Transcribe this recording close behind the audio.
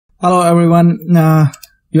Hello everyone,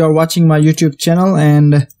 you are watching my YouTube channel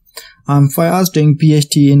and I'm Vyvyan doing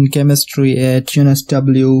PhD in Chemistry at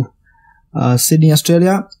UNSW Sydney,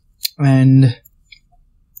 Australia, and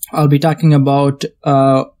I'll be talking about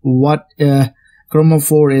what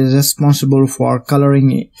chromophore is responsible for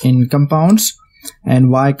coloring in compounds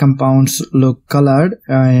and why compounds look colored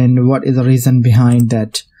and what is the reason behind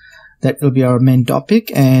that. That will be our main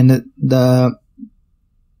topic, and the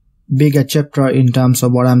bigger chapter in terms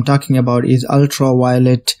of what I'm talking about is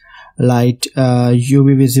ultraviolet light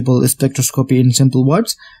UV visible spectroscopy in simple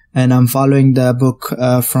words, and I'm following the book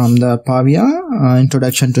from the Pavia,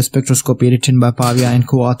 Introduction to Spectroscopy, written by Pavia and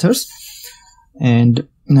co-authors. And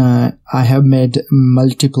I have made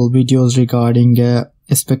multiple videos regarding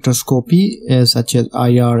spectroscopy such as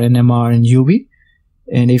IR, NMR and UV,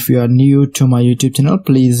 and if you are new to my YouTube channel,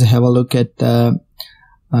 please have a look at the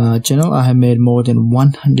channel. I have made more than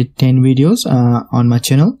 110 videos on my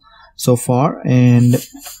channel so far, and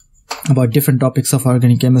about different topics of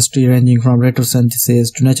organic chemistry, ranging from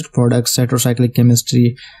retrosynthesis to natural products, heterocyclic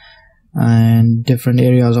chemistry, and different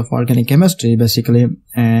areas of organic chemistry basically.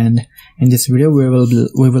 And in this video we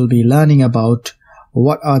will be learning about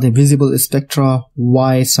what are the visible spectra,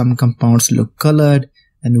 why some compounds look colored,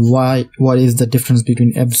 and what is the difference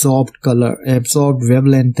between absorbed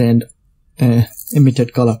wavelength and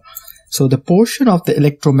emitted color. So the portion of the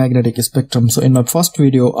electromagnetic spectrum. So in my first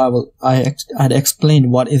video I had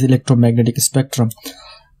explained what is electromagnetic spectrum.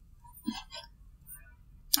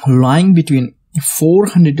 Lying between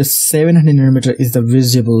 400 to 700 nanometer is the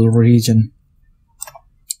visible region.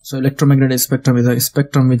 So electromagnetic spectrum is a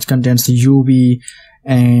spectrum which contains UV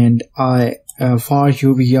and far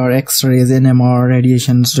UV or X-rays, NMR,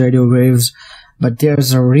 radiations, radio waves. But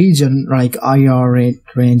there's a region like IR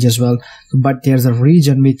range as well, but there's a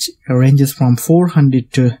region which ranges from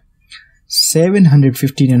 400 to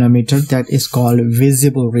 750 nanometer, that is called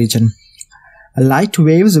visible region. Light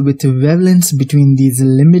waves with wavelengths between these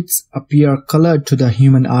limits appear colored to the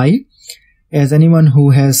human eye, as anyone who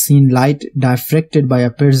has seen light diffracted by a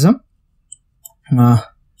prism or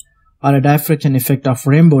a diffraction effect of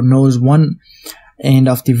rainbow knows one end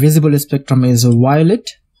of the visible spectrum is violet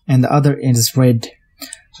and the other end is red.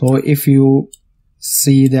 So if you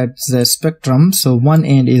see that the spectrum, so one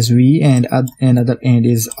end is V and another end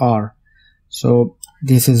is R. So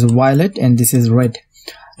this is violet and this is red.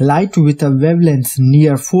 Light with a wavelength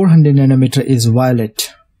near 400 nanometer is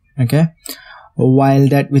violet, okay, while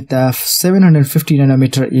that with a 750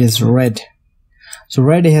 nanometer is red. So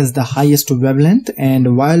red has the highest wavelength and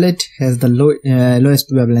violet has the lowest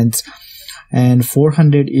wavelength, and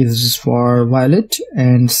 400 is for violet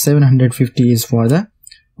and 750 is for the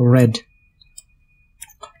red.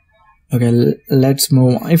 Okay, let's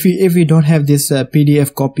move on. If you don't have this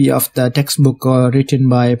PDF copy of the textbook written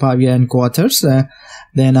by Pavia and co-authors,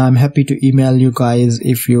 then I'm happy to email you guys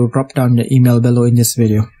if you drop down the email below in this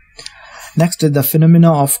video. Next is the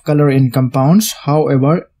phenomena of color in compounds,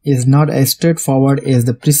 however, is not as straightforward as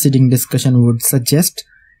the preceding discussion would suggest.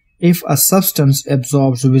 If a substance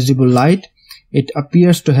absorbs visible light, it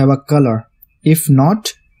appears to have a color. If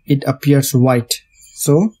not, it appears white.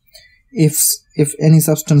 So if any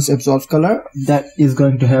substance absorbs color, that is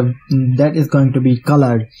going to be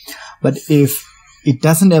colored. But if it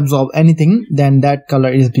doesn't absorb anything, then that color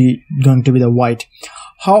is going to be the white.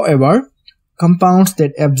 However, compounds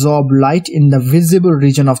that absorb light in the visible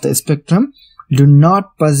region of the spectrum do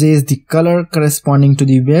not possess the color corresponding to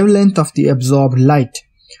the wavelength of the absorbed light.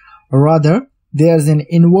 Rather, there is an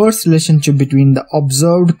inverse relationship between the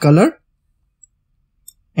observed color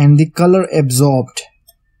and the color absorbed.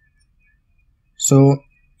 So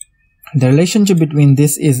the relationship between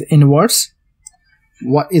this is inverse.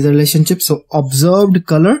 What is the relationship? So observed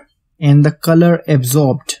color and the color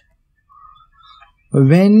absorbed.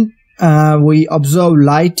 When we observe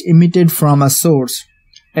light emitted from a source,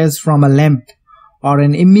 as from a lamp or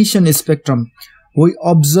an emission spectrum, we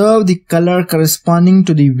observe the color corresponding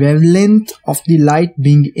to the wavelength of the light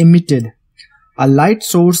being emitted. A light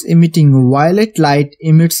source emitting violet light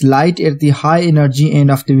emits light at the high energy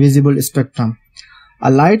end of the visible spectrum.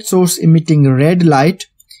 A light source emitting red light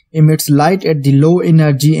emits light at the low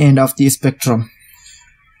energy end of the spectrum.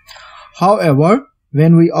 However,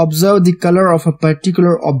 when we observe the color of a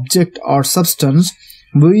particular object or substance,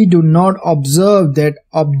 we do not observe that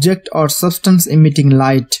object or substance emitting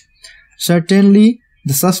light. Certainly,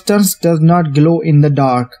 the substance does not glow in the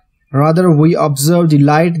dark. Rather, we observe the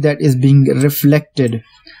light that is being reflected.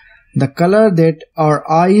 The color that our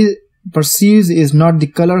eye perceives is not the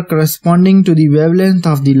color corresponding to the wavelength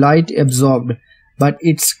of the light absorbed, but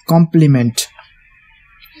its complement.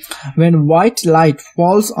 When white light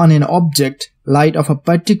falls on an object, light of a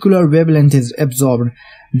particular wavelength is absorbed.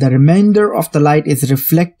 The remainder of the light is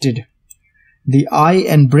reflected. The eye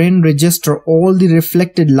and brain register all the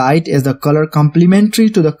reflected light as the color complementary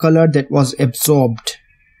to the color that was absorbed.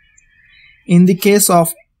 In the case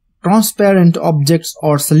of transparent objects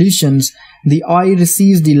or solutions, the eye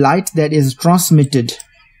receives the light that is transmitted.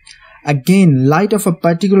 Again, light of a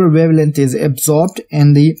particular wavelength is absorbed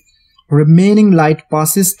and the remaining light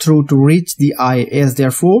passes through to reach the eye. As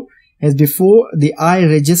before, the eye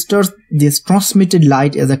registers this transmitted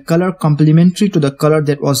light as a color complementary to the color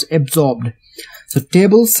that was absorbed. So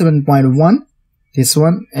table 7.1, this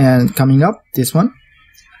one, and coming up, this one,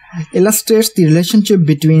 illustrates the relationship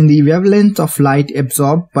between the wavelength of light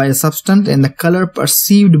absorbed by a substance and the color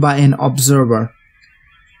perceived by an observer.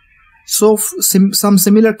 So some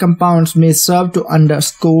similar compounds may serve to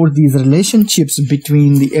underscore these relationships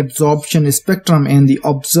between the absorption spectrum and the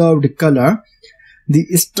observed color. The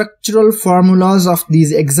structural formulas of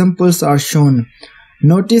these examples are shown.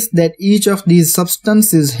 Notice that each of these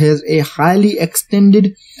substances has a highly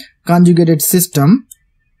extended conjugated system.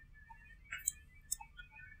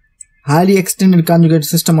 Highly extended conjugated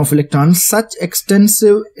system of electrons. Such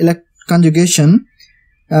extensive conjugation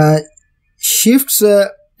shifts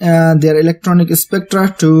their electronic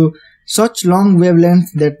spectra to such long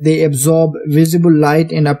wavelengths that they absorb visible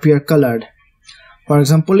light and appear colored. For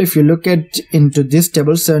example, if you look into this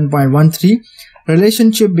table 7.13,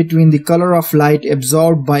 relationship between the color of light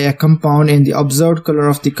absorbed by a compound and the observed color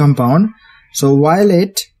of the compound. So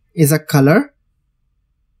violet is a color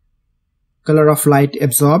of light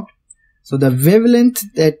absorbed. So the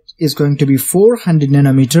wavelength that is going to be 400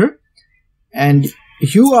 nanometer, and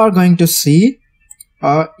you are going to see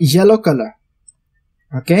a yellow color.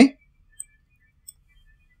 Okay,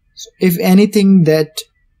 so if anything that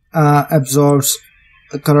absorbs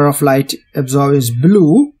the color of light absorbed is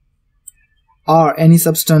blue, or any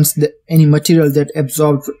substance, any material that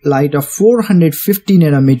absorbs light of 450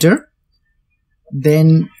 nanometer,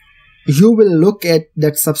 then you will look at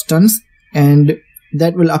that substance and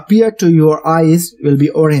that will appear to your eyes will be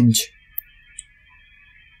orange.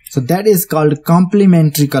 So that is called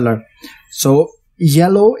complementary color. So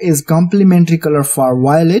yellow is complementary color for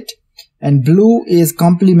violet, and blue is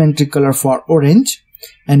complementary color for orange,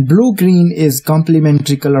 and blue-green is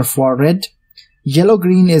complementary color for red.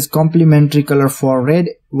 Yellow-green is complementary color for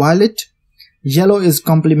red-violet. Yellow is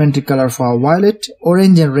complementary color for violet.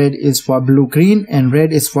 Orange and red is for blue-green, and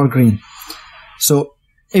red is for green. So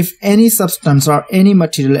if any substance or any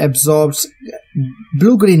material absorbs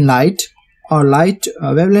blue-green light or light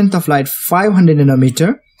wavelength of light 500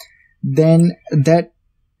 nanometer, then that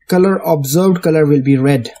color, observed color, will be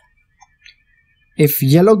red. If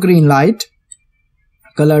yellow-green light,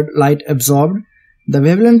 colored light absorbed, the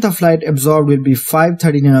wavelength of light absorbed will be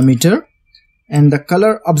 530 nanometer, and the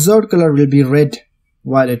color, observed color, will be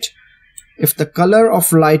red-violet. If the color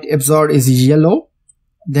of light absorbed is yellow,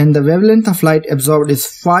 then the wavelength of light absorbed is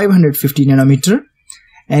 550 nanometer,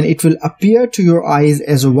 and it will appear to your eyes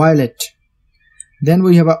as violet. Then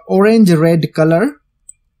we have an orange-red color,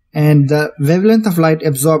 and the wavelength of light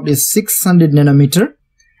absorbed is 600 nanometer,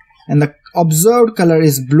 and the observed color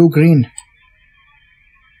is blue-green.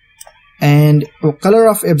 And the color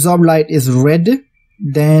of absorbed light is red,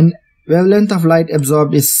 then wavelength of light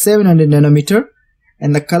absorbed is 700 nanometer,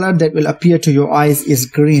 and the color that will appear to your eyes is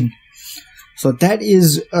green. So that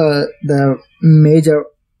is the major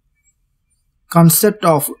concept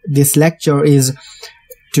of this lecture, is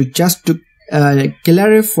to just to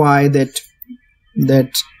clarify that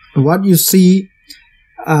what you see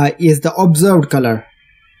is the observed color.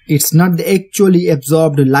 It's not the actually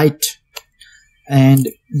absorbed light. And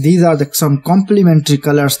these are some complementary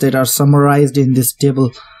colors that are summarized in this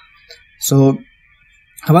table. So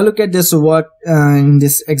have a look at this. What in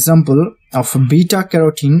this example of beta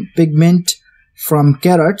carotene pigment from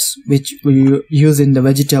carrots, which we use in the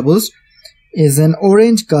vegetables, is an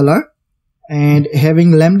orange color and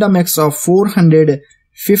having lambda max of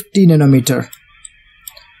 450 nanometer.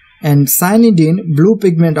 And cyanidin, blue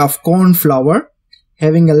pigment of corn flour,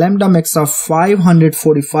 having a lambda max of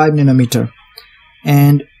 545 nanometer.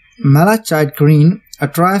 And malachite green, a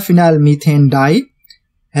triaphenyl methane dye,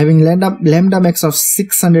 having lambda max of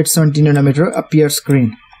 670 nanometer, appears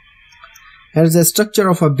green. Here is the structure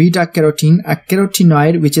of a beta carotene, a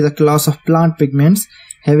carotenoid, which is a class of plant pigments,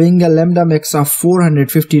 having a lambda max of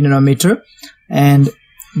 450 nanometer, and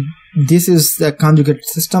this is the conjugate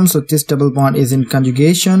system. So this double bond is in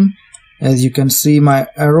conjugation. As you can see my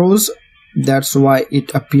arrows, that's why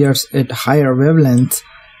it appears at higher wavelengths,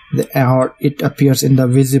 or it appears in the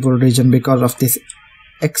visible region because of this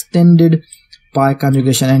extended pi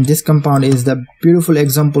conjugation, and this compound is the beautiful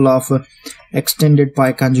example of extended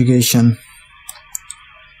pi conjugation.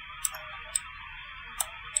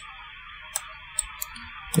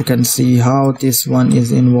 You can see how this one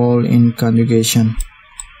is involved in conjugation.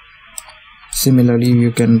 Similarly,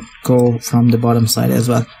 you can go from the bottom side as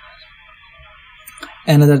well.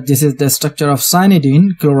 This is the structure of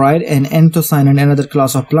cyanidine chloride and anthocyanin, another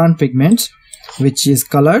class of plant pigments, which is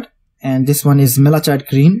colored, and this one is malachite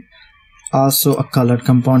green, also a colored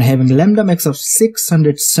compound having lambda max of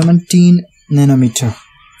 617 nanometer.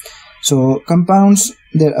 So compounds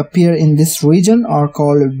that appear in this region are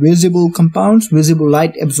called visible compounds, visible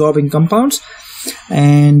light absorbing compounds,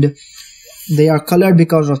 and they are colored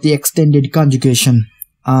because of the extended conjugation.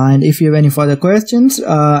 And if you have any further questions,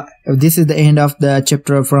 this is the end of the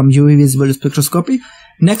chapter from UV visible spectroscopy.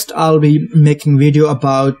 Next, I'll be making video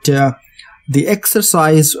about the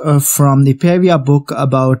exercise from the Pavia book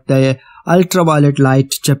about the ultraviolet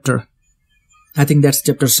light chapter. I think that's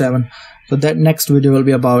chapter 7. So that next video will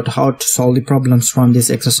be about how to solve the problems from this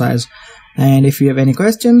exercise. And if you have any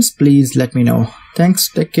questions, please let me know. Thanks,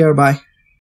 take care, bye.